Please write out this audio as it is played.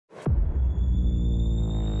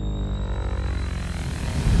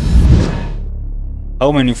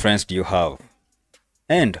How many friends do you have?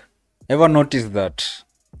 And ever notice that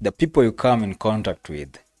the people you come in contact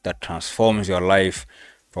with that transforms your life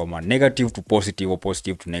from a negative to positive or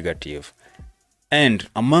positive to negative? And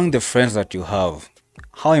among the friends that you have,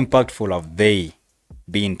 how impactful have they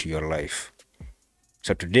been to your life?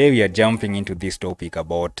 So today we are jumping into this topic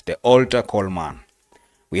about the altar called man.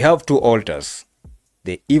 We have two altars,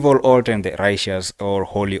 the evil altar and the righteous or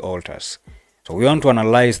holy altars. So we want to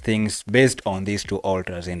analyze things based on these two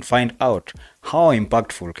altars and find out how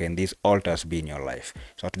impactful can these altars be in your life.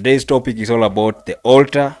 So today's topic is all about the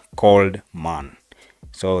altar called man.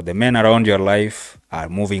 So the men around your life are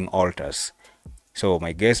moving altars. So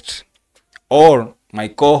my guest or my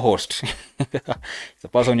co-host, the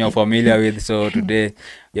person you're familiar with. So today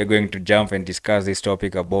we are going to jump and discuss this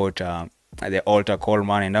topic about the altar called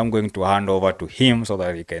man, and I'm going to hand over to him so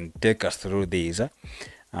that he can take us through this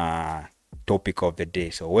topic of the day.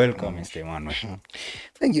 So welcome, Mr. Emmanuel.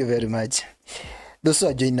 Thank you very much. Those who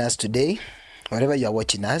are joining us today, wherever you are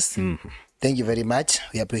watching us, thank you very much.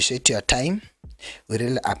 We appreciate your time. We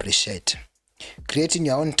really appreciate creating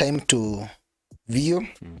your own time to view,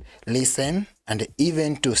 listen, and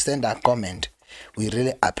even to send a comment. We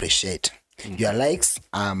really appreciate. Your likes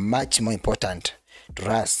are much more important to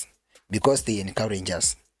us because they encourage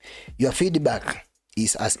us. Your feedback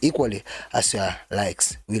is as equally as your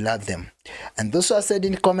likes. We love them. And those who are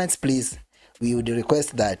sending comments, please, we would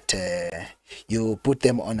request that you put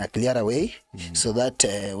them on a clearer way so that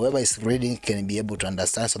whoever is reading can be able to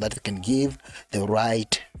understand, so that it can give the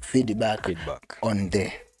right feedback. On the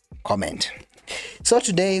comment. So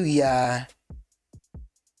today we are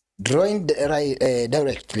drawing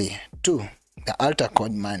directly to the altar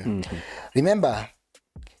called man. Remember,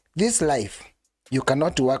 this life, you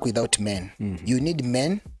cannot work without men. You need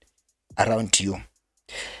men around you.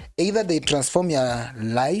 Either they transform your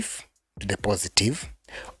life to the positive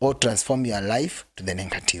or transform your life to the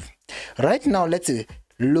negative. Right now, let's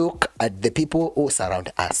look at the people who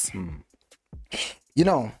surround us. You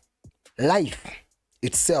know, life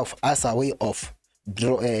itself has a way of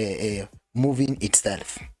moving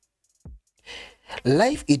itself.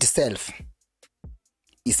 Life itself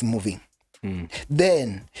is moving.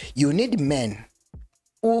 Then you need men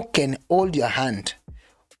who can hold your hand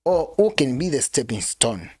or who can be the stepping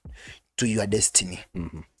stone to your destiny.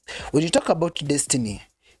 When you talk about destiny,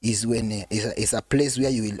 is when it's a place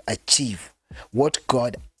where you will achieve what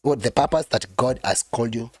the purpose that God has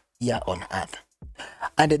called you here on earth.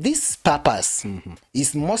 And this purpose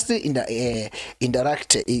is mostly in the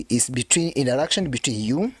interaction between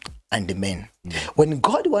you and the men. When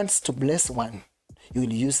God wants to bless one, he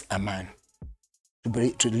will use a man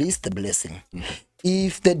to release the blessing.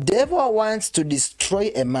 If the devil wants to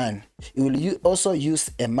destroy a man, he will also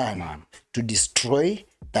use a man to destroy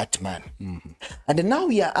that man. And now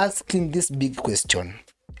we are asking this big question: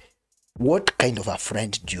 what kind of a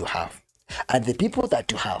friend do you have? And the people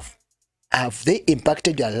that you have they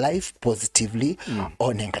impacted your life positively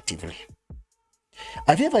or negatively?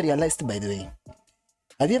 Have you ever realized, by the way,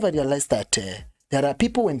 that there are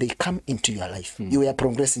people, when they come into your life, you are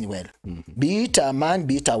progressing well. Be it a man,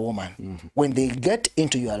 be it a woman. When they get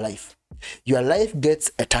into your life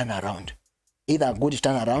gets a turnaround. Either a good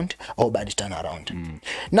turnaround or bad turnaround.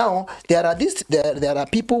 Now, there are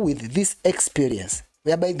people with this experience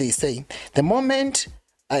whereby they say, the moment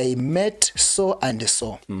I met so and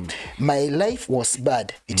so, my life was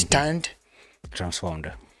bad. It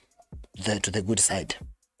Transformed to the good side.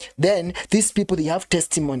 Then these people, they have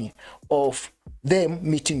testimony of them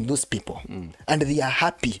meeting those people, and they are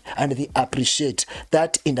happy and they appreciate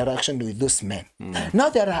that interaction with those men. Now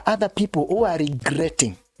there are other people who are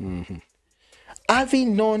regretting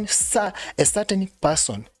having known a certain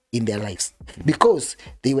person in their lives, because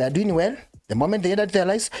they were doing well. The moment they entered their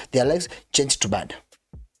lives changed to bad.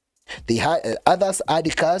 They had others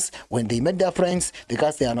had cars. When they met their friends, the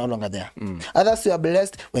cars, they are no longer there. Others were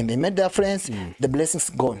blessed. When they met their friends, the blessings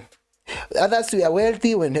gone. Others were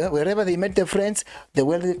wealthy. Wherever they met their friends, the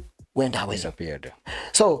wealth went away. disappeared.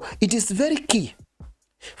 So it is very key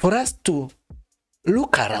for us to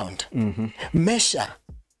look around, measure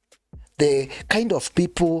the kind of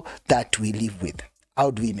people that we live with.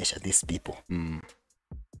 How do we measure these people?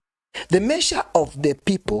 The measure of the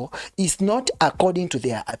people is not according to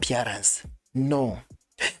their appearance. No.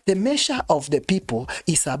 The measure of the people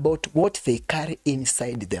is about what they carry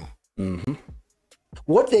inside them.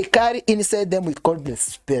 What they carry inside them, we call the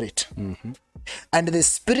spirit. And the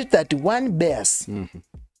spirit that one bears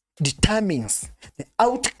determines the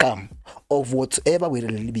outcome of whatever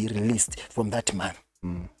will be released from that man.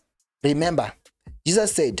 Remember,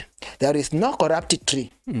 Jesus said, there is no corrupt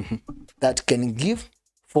tree that can give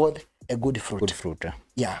forth a good fruit. Good fruit.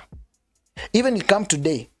 Yeah. Even you come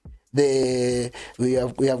today, we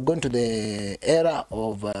have gone to the era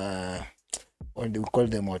of what do we call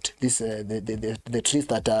them? What this the trees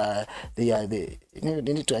that they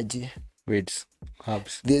need to Weeds,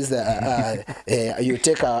 herbs. this you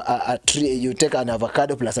take a tree, you take an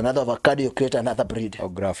avocado plus another avocado, you create another breed. Or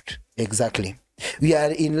graft. Exactly. We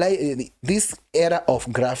are in this era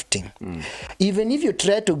of grafting. Even if you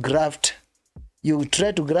try to graft, you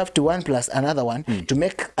try to graft one plus another one to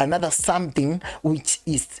make another something which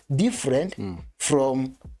is different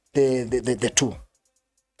from the two.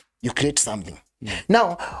 You create something.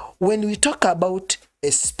 Now, when we talk about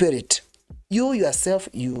a spirit, you yourself,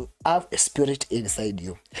 you have a spirit inside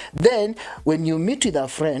you. Then, when you meet with a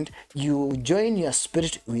friend, you join your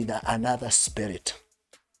spirit with another spirit.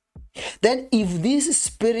 Then, if these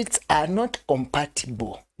spirits are not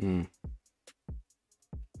compatible,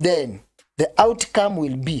 then the outcome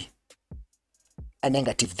will be a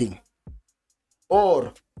negative thing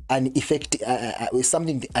or an effect,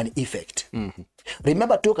 something, an effect.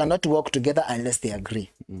 Remember, two cannot work together unless they agree.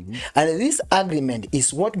 And this agreement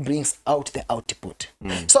is what brings out the output.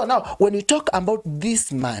 So now, when you talk about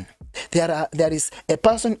this man, there is a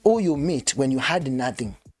person who you meet when you had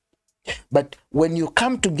nothing. But when you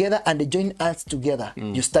come together and join hands together,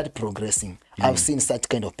 you start progressing. I've seen such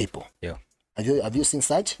kind of people. Yeah. Have you seen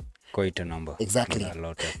such? Quite a number. Exactly. A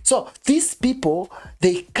lot of. So these people,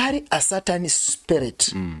 they carry a certain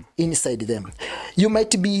spirit inside them.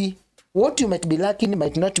 What you might be lacking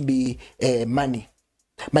might not be money,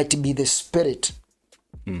 might be the spirit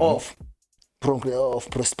of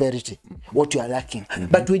prosperity, what you are lacking.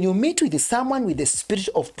 But when you meet with someone with the spirit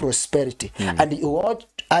of prosperity and you all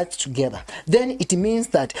add together, then it means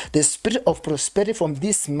that the spirit of prosperity from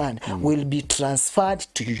this man will be transferred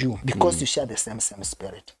to you because you share the same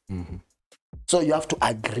spirit. So you have to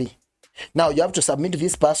agree. Now you have to submit to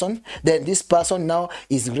this person, then this person now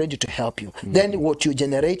is ready to help you. Then what you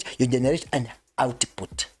generate an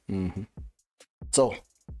output. So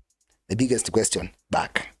the biggest question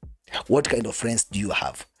back, what kind of friends do you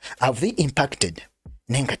have? Have they impacted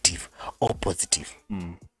negative or positive?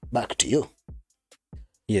 Back to you.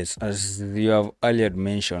 Yes, as you have earlier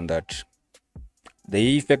mentioned that the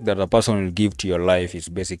effect that a person will give to your life is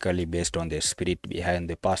basically based on the spirit behind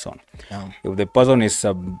the person. If the person is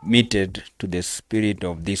submitted to the spirit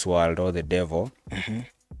of this world or the devil,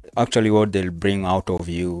 actually what they'll bring out of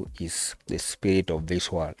you is the spirit of this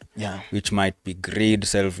world, which might be greed,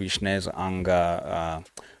 selfishness, anger,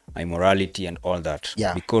 immorality, and all that.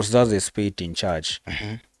 Because that's the spirit in charge.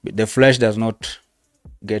 The flesh does not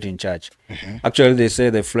get in charge. Actually, they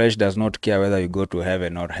say the flesh does not care whether you go to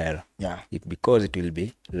heaven or hell. Because it will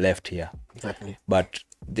be left here. Exactly. But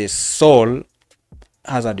the soul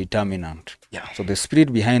has a determinant. So the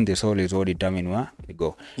spirit behind the soul is what determines where we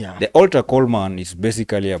go. The altar call man is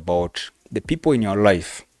basically about the people in your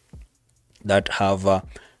life that have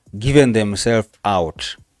given themselves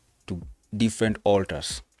out to different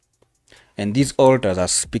altars. And these altars are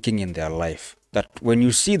speaking in their life. That when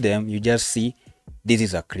you see them, you just see this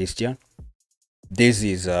is a Christian, this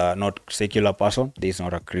is not secular person, this is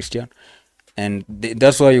not a Christian. And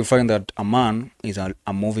that's why you find that a man is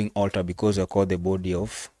a moving altar, because they're called the body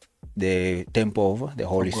of the temple of the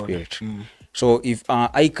Holy Spirit. So if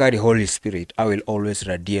I carry Holy Spirit, I will always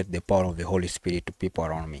radiate the power of the Holy Spirit to people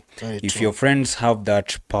around me. If your friends have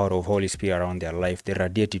that power of Holy Spirit around their life, they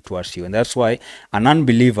radiate it towards you. And that's why an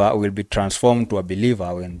unbeliever will be transformed to a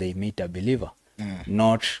believer when they meet a believer.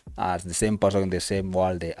 Not as the same person in the same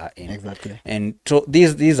world they are in. Exactly. And so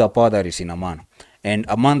this a power that is in a man. And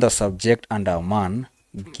a man that's subject under a man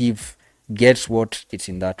gets what it's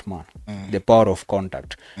in that man. The power of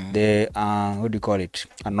contact. The what do you call it?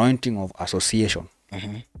 Anointing of association.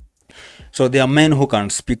 So there are men who can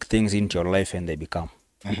speak things into your life and they become.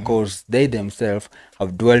 Because they themselves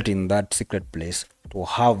have dwelt in that secret place to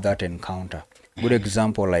have that encounter. Good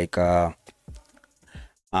example like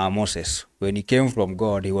Moses, when he came from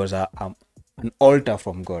God, he was an altar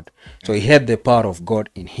from God. So he had the power of God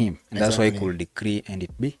in him. And that's why he could decree and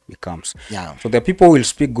it becomes. So the people will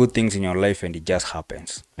speak good things in your life and it just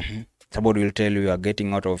happens. Somebody will tell you are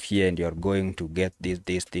getting out of here and you're going to get this,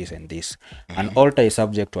 and this. An altar is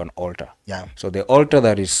subject to an altar. So the altar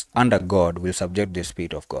that is under God will subject the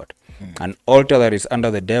spirit of God. An altar that is under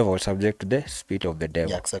the devil is subject to the spirit of the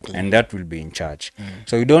devil. And that will be in charge.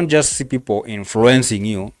 So you don't just see people influencing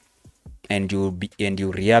you and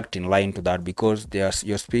you react in line to that, because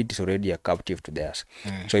your spirit is already a captive to theirs.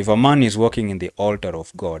 So if a man is walking in the altar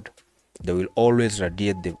of God, they will always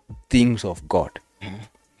radiate the things of God.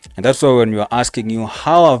 And that's why when you're asking you,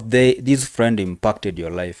 how have this friend impacted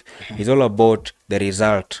your life? It's all about the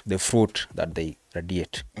result, the fruit that they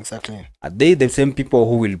radiate. Exactly. Are they the same people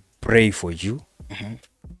who will pray for you,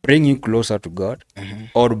 bring you closer to God,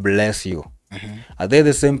 or bless you? Are they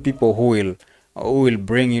the same people who will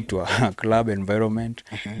bring you to a club environment,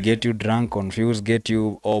 get you drunk, confused, get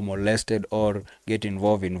you all molested, or get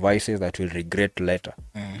involved in vices that will regret later?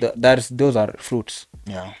 Those are fruits.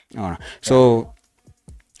 Yeah. So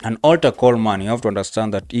an altar call man, you have to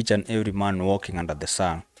understand that each and every man walking under the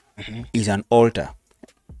sun is an altar,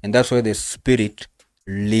 and that's why the spirit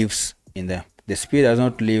lives in them. The spirit does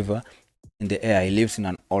not live in the air; it lives in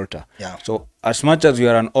an altar. Yeah. So as much as you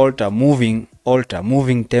are an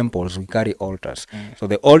moving temples, we carry altars. So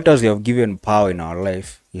the altars you have given power in our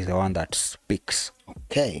life is the one that speaks.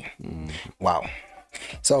 Okay. Wow.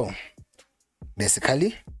 So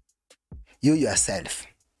basically, you yourself,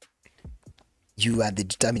 you are the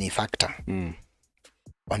determining factor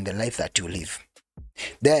on the life that you live.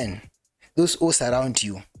 Then those who surround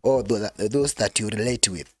you, or those that you relate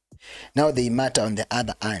with, now they matter on the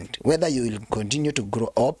other hand, whether you will continue to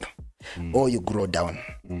grow up or you grow down.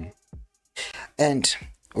 And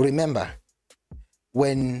remember,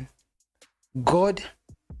 when God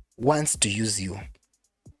wants to use you,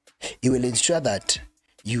 He will ensure that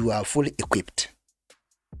you are fully equipped.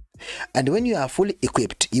 And when you are fully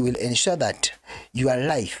equipped, He will ensure that your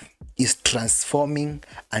life is transforming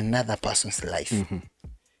another person's life.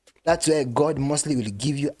 That's where God mostly will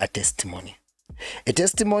give you a testimony. A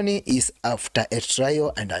testimony is after a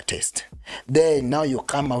trial and a test. Then now you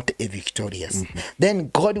come out a victorious. Then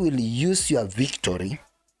God will use your victory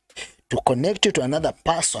to connect you to another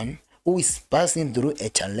person who is passing through a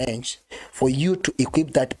challenge, for you to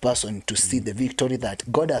equip that person to see the victory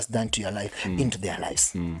that God has done to your life into their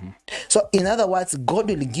lives. So in other words, God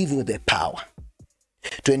will give you the power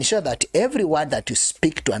to ensure that every word that you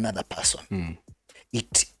speak to another person,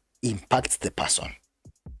 it impacts the person.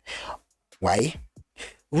 Why?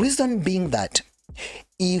 Reason being that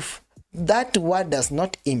if that word does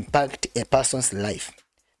not impact a person's life,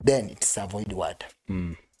 then it's a void word.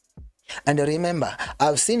 And remember,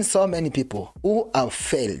 I've seen so many people who have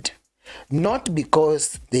failed, not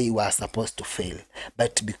because they were supposed to fail,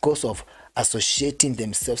 but because of associating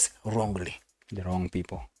themselves wrongly. The wrong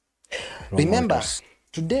people. Remember,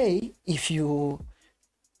 today, if you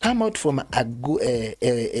come out from a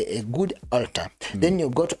good altar, then you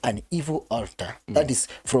go to an evil altar. That is,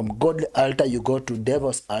 from godly altar, you go to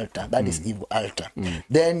devil's altar. That is evil altar.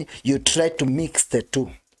 Then you try to mix the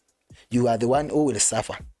two. You are the one who will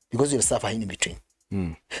suffer, because you'll suffer in between.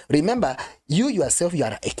 Remember, you yourself, you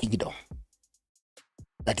are a kingdom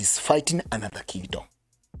that is fighting another kingdom.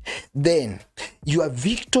 Then your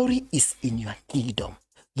victory is in your kingdom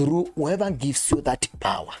through whoever gives you that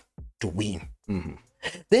power to win.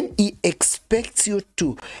 Then He expects you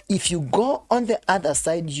to, if you go on the other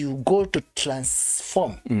side, you go to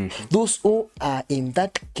transform those who are in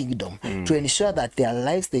that kingdom to ensure that their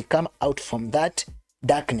lives, they come out from that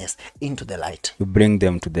darkness into the light. You bring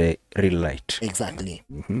them to the real light. Exactly.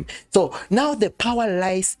 So now the power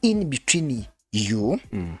lies in between you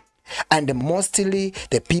and mostly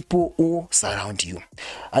the people who surround you.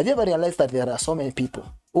 Have you ever realized that there are so many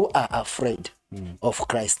people who are afraid of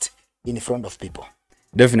Christ in front of people?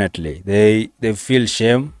 Definitely. They feel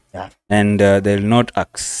shame, and they'll not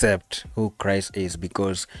accept who Christ is,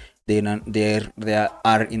 because they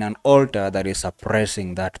are in an altar that is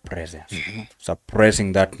suppressing that presence,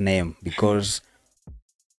 suppressing that name, because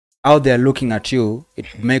how they're looking at you, it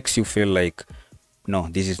makes you feel like, no,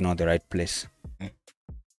 this is not the right place.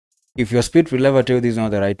 If your spirit will ever tell you this is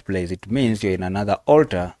not the right place, it means you're in another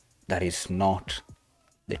altar that is not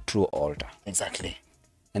the true altar. Exactly.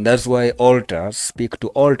 And that's why altars speak to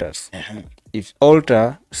altars. If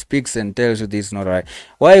altar speaks and tells you this is not right,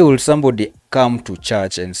 why will somebody come to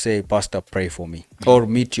church and say, Pastor, pray for me? Or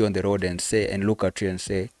meet you on the road and look at you and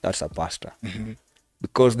say, that's a pastor.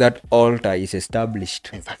 Because that altar is established.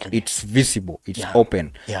 Exactly. It's visible. It's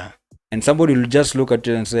open. And somebody will just look at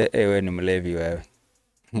you and say, hey, when you leave you,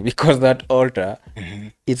 because that altar,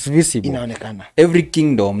 it's visible. Every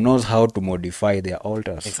kingdom knows how to modify their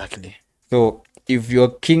altars. Exactly. So if your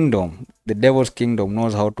kingdom, the devil's kingdom,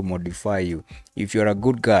 knows how to modify you, if you're a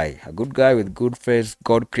good guy with good face,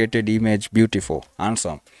 God created image, beautiful,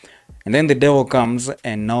 handsome, and then the devil comes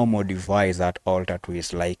and now modifies that altar to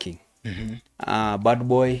his liking. Bad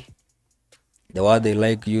boy, the word they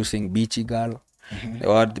like using, beachy girl, the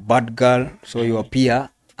word bad girl. So you appear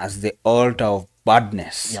as the altar of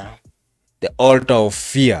badness, the altar of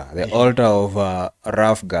fear, the altar of a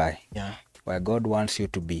rough guy, where God wants you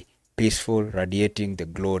to be peaceful, radiating the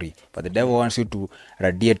glory. But the devil wants you to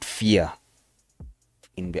radiate fear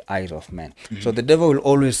in the eyes of men. So the devil will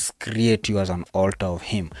always create you as an altar of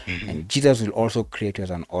him. And Jesus will also create you as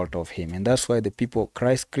an altar of him. And that's why the people,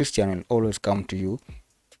 Christian will always come to you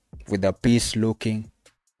with a peace-looking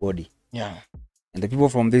body. Yeah. And the people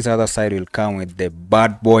from this other side will come with the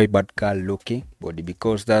bad boy, bad girl looking body,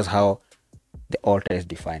 because that's how the altar is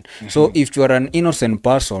defined. So if you are an innocent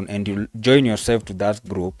person and you join yourself to that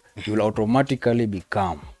group, you will automatically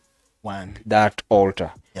become One. that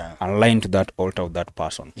altar, Yeah. aligned to that altar of that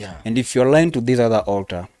person. Yeah. And if you're aligned to this other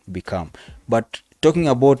altar, become. But talking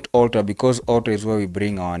about altar, because altar is where we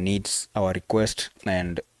bring our needs, our requests,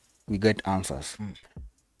 and we get answers.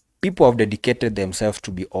 People have dedicated themselves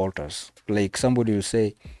to be altars. Like somebody will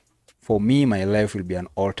say, for me, my life will be an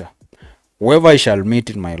altar. Whoever I shall meet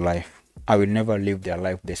in my life, I will never live their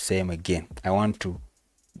life the same again. I want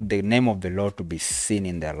the name of the Lord to be seen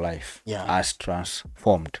in their life as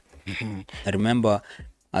transformed. I remember,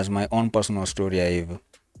 as my own personal story,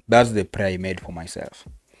 that's the prayer I made for myself,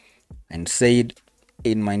 and said,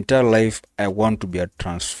 in my entire life, I want to be a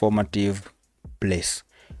transformative place,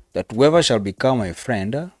 that whoever shall become my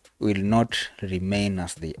friend will not remain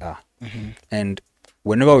as they are. And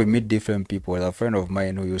whenever we meet different people, a friend of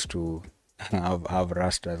mine who used to have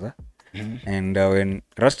rastas, and when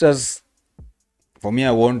rastas, for me,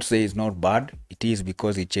 I won't say it's not bad. It is,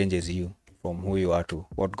 because it changes you from who you are to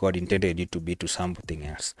what God intended you to be, to something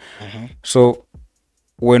else. So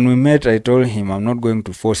when we met, I told him, I'm not going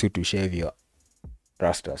to force you to shave your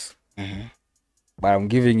rastas, but I'm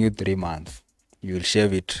giving you 3 months. You will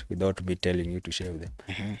shave it without me telling you to shave them.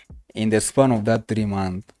 In the span of that 3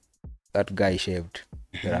 months, that guy shaved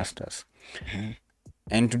the rastas.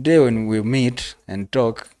 And today when we meet and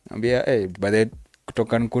talk, I'll be like, hey, but they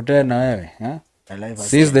kutoka nikutane na wewe, huh?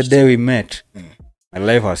 Since the day we met, my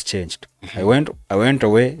life has changed. I went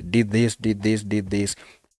away, did this,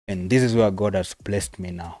 and this is where God has blessed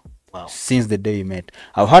me now. Wow. Since the day we met,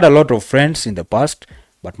 I've had a lot of friends in the past,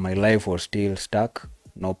 but my life was still stuck,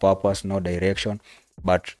 no purpose, no direction.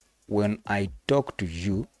 But when I talk to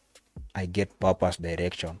you, I get purpose,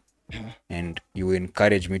 direction, and you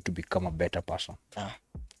encourage me to become a better person.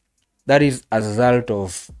 That is as a result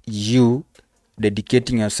of you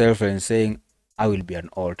dedicating yourself and saying, I will be an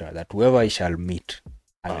altar, that whoever I shall meet,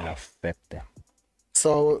 I will affect them.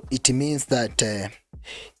 So it means that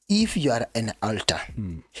if you are an altar,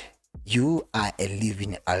 you are a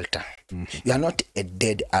living altar. You are not a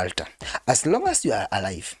dead altar. As long as you are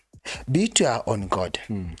alive, be it you are on God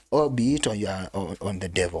or be it you are on the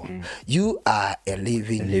devil, you are a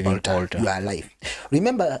living altar. You are alive.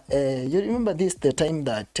 Remember, you remember this, the time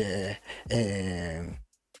that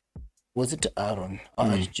was it Aaron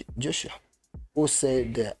or Joshua who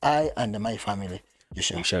said, I and my family,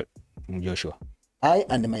 Joshua, I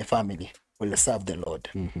and my family will serve the Lord.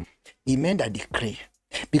 He made a decree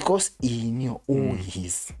because he knew who he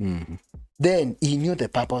is. Then he knew the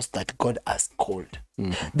purpose that God has called.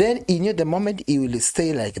 Then he knew the moment he will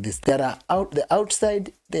stay like this, there are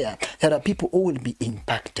outside there are people who will be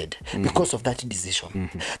impacted because of that decision.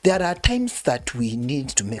 There are times that we need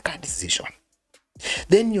to make a decision.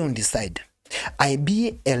 Then you decide, I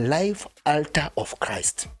be a life altar of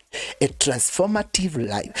Christ, a transformative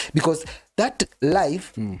life, because that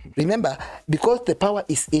life, remember, because the power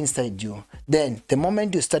is inside you, then the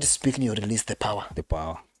moment you start speaking, you release the power.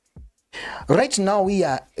 Right now we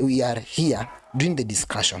are here doing the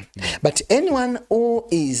discussion, but anyone who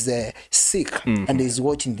is sick and is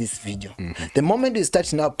watching this video, the moment you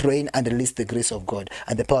start now praying and release the grace of God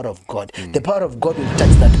and the power of God, the power of God will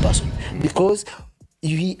touch that person, because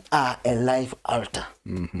we are a live altar.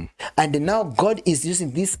 And now God is using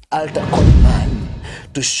this altar called man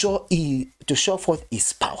to show forth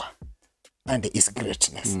his power and his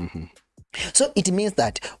greatness. So it means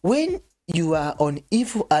that when you are on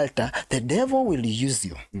evil altar, the devil will use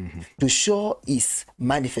you to show his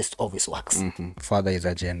manifest of his works. Father his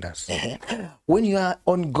agendas. When you are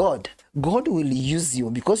on God, God will use you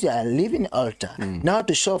because you are a living altar now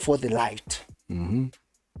to show forth the light and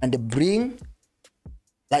bring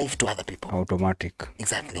life to other people. Automatic.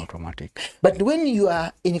 Exactly. Automatic. But when you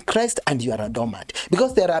are in Christ and you are a dormant,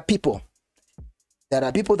 because there are people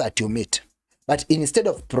that you meet, but instead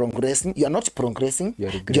of progressing, you are not progressing, you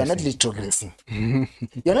are not retrogressing.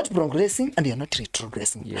 You are not progressing and you are not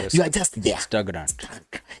retrogressing. Yes. You are just there. Stagnant.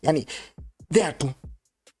 Yani, there too.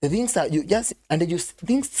 The things are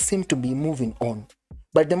things seem to be moving on.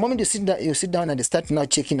 But the moment you sit down and start now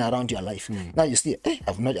checking around your life, now you see,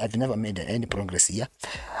 I've never made any progress here.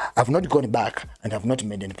 I've not gone back and I've not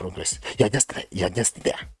made any progress. You're just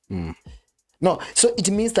there. No, so it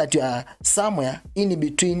means that you are somewhere in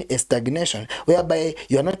between a stagnation whereby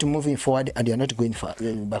you are not moving forward and you are not going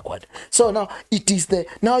backward. So now it is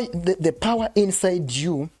the power inside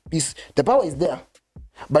you is the power is there,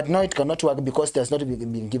 but now it cannot work because it has not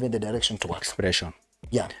been given the direction to work. Expression.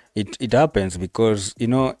 Yeah. It happens because, you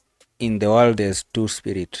know, in the world there's two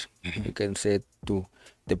spirit. You can say two,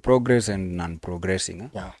 the progress and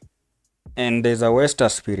non-progressing. Yeah. And there's a Western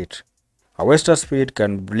spirit. A Western spirit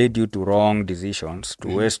can lead you to wrong decisions, to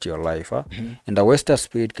waste your life. And the Western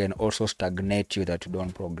spirit can also stagnate you that you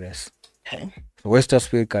don't progress. Okay. So Western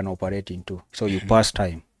spirit can operate in two. So you pass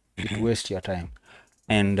time, you waste your time.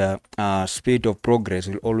 And spirit of progress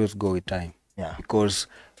will always go with time. Yeah. Because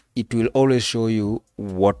it will always show you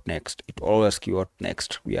what next. It will always ask you what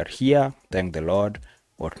next. We are here, thank the Lord,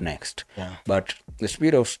 what next? Yeah. But the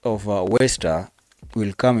spirit of Western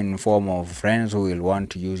will come in form of friends who will want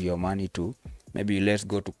to use your money to maybe let's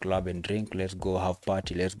go to club and drink, let's go have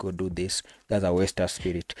party, let's go do this. That's a Western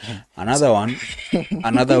spirit. Another one,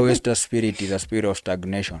 another Western spirit is a spirit of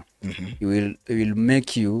stagnation. It will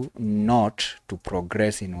make you not to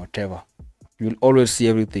progress in whatever. You will always see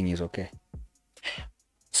everything is okay.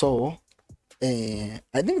 So I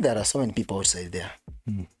think there are so many people outside there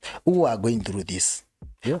who are going through this.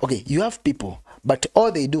 Yeah. Okay, you have people, but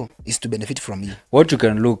all they do is to benefit from you. What you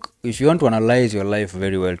can look, if you want to analyze your life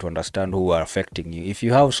very well to understand who are affecting you, if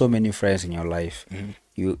you have so many friends in your life,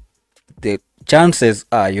 the chances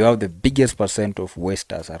are you have the biggest percent of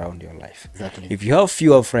wasters around your life. Exactly. If you have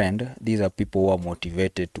fewer friends, these are people who are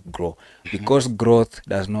motivated to grow, because growth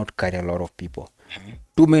does not carry a lot of people.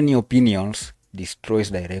 Too many opinions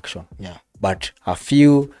destroys direction. Yeah. But a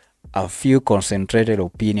few concentrated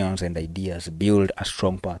opinions and ideas build a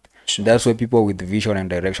strong path. Sure. That's why people with vision and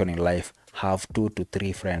direction in life have 2 to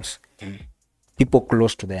 3 friends, people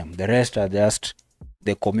close to them. The rest are just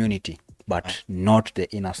the community, but not the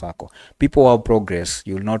inner circle. People who have progress,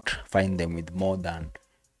 you will not find them with more than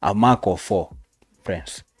a mark of 4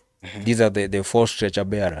 friends. These are the 4 stretcher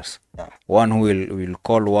bearers. One who will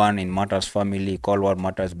call one in matters family, call one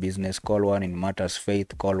matters business, call one in matters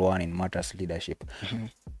faith, call one in matters leadership.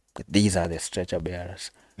 These are the stretcher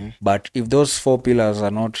bearers. But if those 4 pillars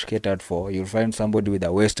are not catered for, you'll find somebody with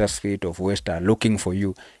a Western spirit of Western looking for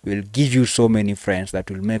you. Will give you so many friends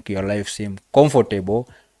that will make your life seem comfortable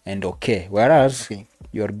and okay. Whereas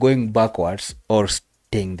you're going backwards or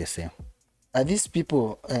staying the same. Are these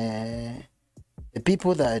people the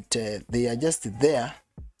people that they are just there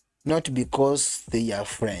not because they are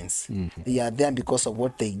friends? They are there because of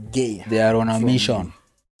what they gain. They are on a mission.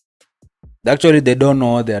 Actually, they don't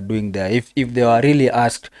know what they are doing there. If they were really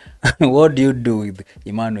asked, what do you do with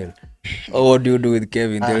Emmanuel? Or what do you do with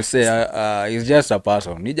Kevin? They'll say, he's just a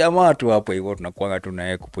person. Ni jamaa tu hapo hivyo tunakuanga tu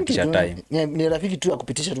naye kupitisha time. Ni rafiki tu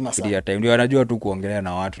akupitisha tu masaa. Kupitisha time. Ndio anajua tu kuongelea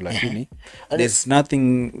na watu, lakini there's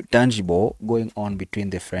nothing tangible going on between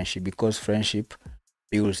the friendship, because friendship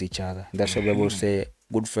builds each other. That's why people say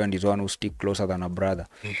good friend is one who stick closer than a brother,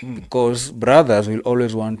 because brothers will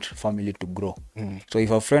always want family to grow. So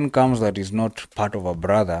if a friend comes that is not part of a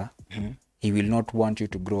brother, he will not want you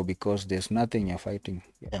to grow, because there's nothing you're fighting,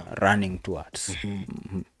 running towards.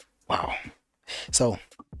 Wow. So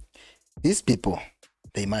these people,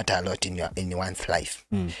 they matter a lot in one's life.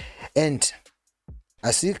 And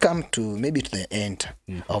as we come to maybe to the end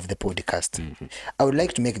of the podcast, I would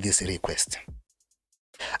like to make this request.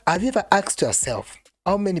 Have you ever asked yourself,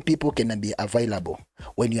 how many people can be available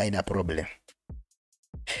when you are in a problem?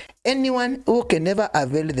 Anyone who can never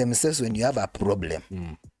avail themselves when you have a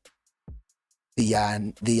problem, they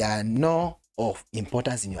are no of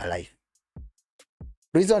importance in your life.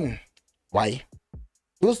 Reason why?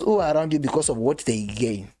 Those who are around you, because of what they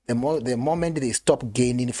gain, the moment they stop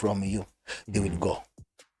gaining from you, they will go.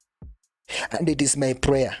 And it is my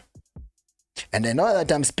prayer, and I know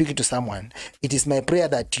that I'm speaking to someone, it is my prayer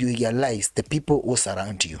that you realize the people who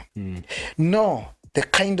surround you. Know the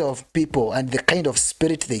kind of people and the kind of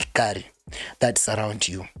spirit they carry that surround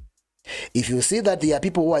you. If you see that there are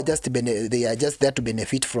people who are just there to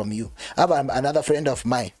benefit from you. I have another friend of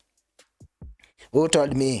mine who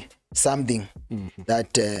told me something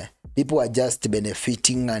that people are just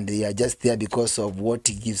benefiting and they are just there because of what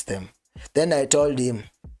he gives them. Then I told him,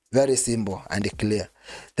 very simple and clear,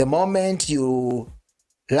 the moment you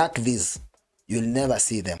lack this, you'll never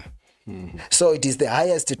see them. So it is the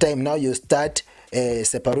highest time now you start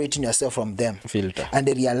separating yourself from them, Filter. and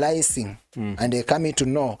realizing and coming to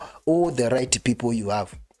know all the right people you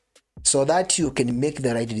have, so that you can make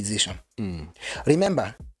the right decision.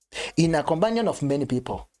 Remember, in a companion of many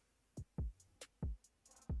people,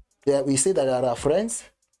 we say that there are friends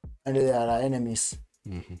and there are enemies.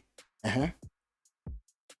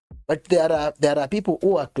 But there are people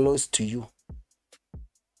who are close to you.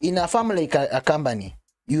 In a family, a company,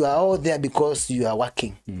 you are all there because you are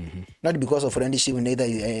working, not because of friendship, neither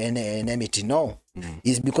enmity. No,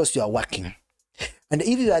 it's because you are working. And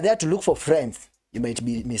if you are there to look for friends, you might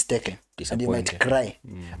be mistaken, and you might cry,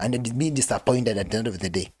 and be disappointed at the end of the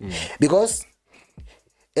day, because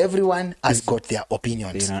everyone has got their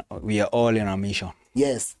opinions. We are all in a mission.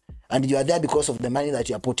 Yes, and you are there because of the money that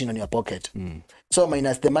you are putting on your pocket. So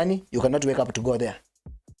minus the money, you cannot wake up to go there.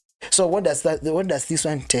 So what does this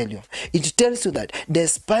one tell you? It tells you that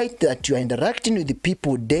despite that you are interacting with the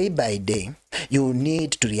people day by day, you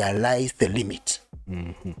need to realize the limit.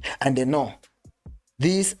 And they know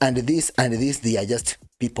this and this and this, they are just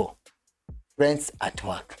people, friends at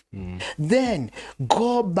work. Then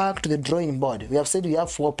go back to the drawing board. We have said we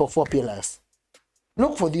have four pillars.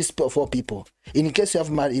 Look for these 4 people. In case you have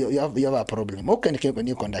a problem, who can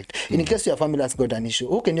you contact? In case your family has got an issue,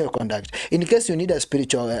 who can you contact? In case you need a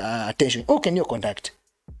spiritual attention, who can you contact?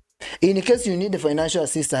 In case you need financial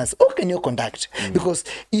assistance, who can you contact? Because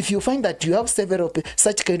if you find that you have several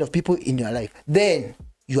such kind of people in your life, then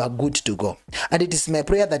you are good to go. And it is my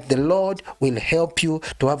prayer that the Lord will help you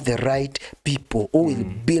to have the right people who will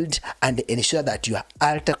build and ensure that your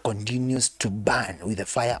altar continues to burn with the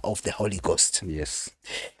fire of the Holy Ghost. Yes.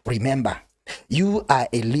 Remember, you are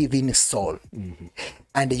a living soul,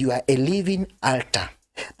 and you are a living altar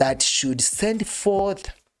that should send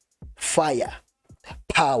forth fire,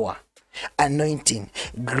 power, anointing,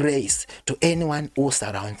 grace to anyone who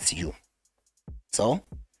surrounds you. So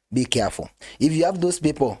be careful. If you have those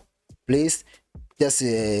people, please just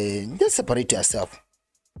separate yourself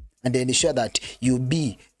and ensure that you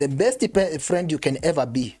be the best friend you can ever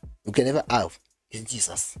be, you can ever have, is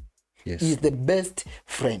Jesus. Yes. He is the best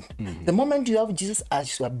friend. The moment you have Jesus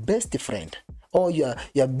as your best friend or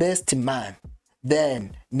your best man,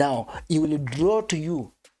 then now he will draw to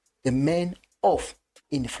you the men of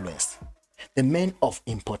influence, the men of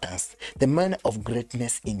importance, the men of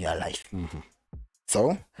greatness in your life.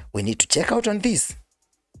 So we need to check out on this.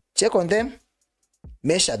 Check on them,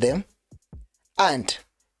 measure them, and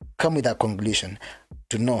come with a conclusion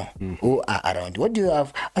to know who are around. What do you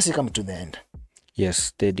have as you come to the end?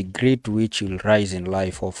 Yes, the degree to which you'll rise in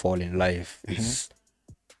life or fall in life is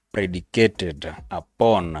predicated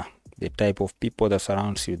upon the type of people that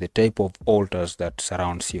surrounds you, the type of altars that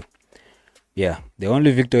surrounds you. Yeah, the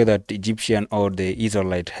only victory that Egyptian or the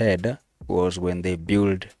Israelite had was when they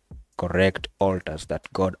built correct altars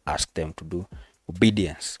that God asked them to do.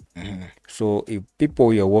 Obedience. So if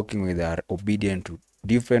people you're working with are obedient to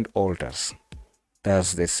different altars,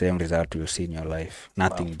 that's the same result you'll see in your life.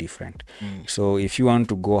 Nothing different. So if you want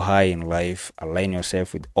to go high in life, align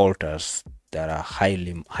yourself with altars that are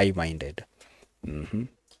high-minded.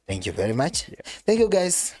 Thank you very much. Thank you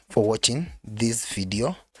guys for watching this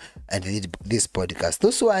video and this podcast.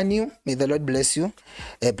 Those who are new, may the Lord bless you.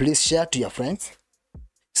 Please share to your friends,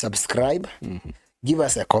 subscribe, give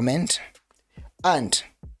us a comment and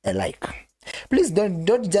a like. Please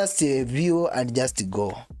don't just view and just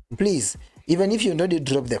go. Please, even if you don't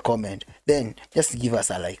drop the comment, then just give us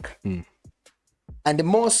a like. And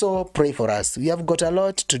more so, pray for us. We have got a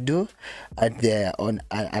lot to do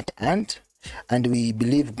at hand, and we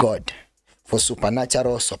believe God for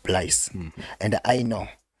supernatural supplies. And I know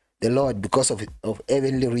the Lord, because of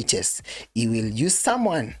heavenly riches, he will use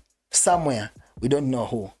someone somewhere, we don't know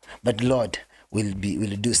who, but Lord will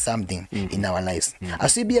do something in our lives.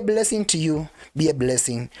 As we be a blessing to you, be a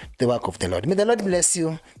blessing to the work of the Lord. May the Lord bless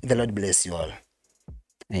you. May the Lord bless you all.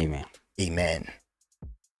 Amen. Amen.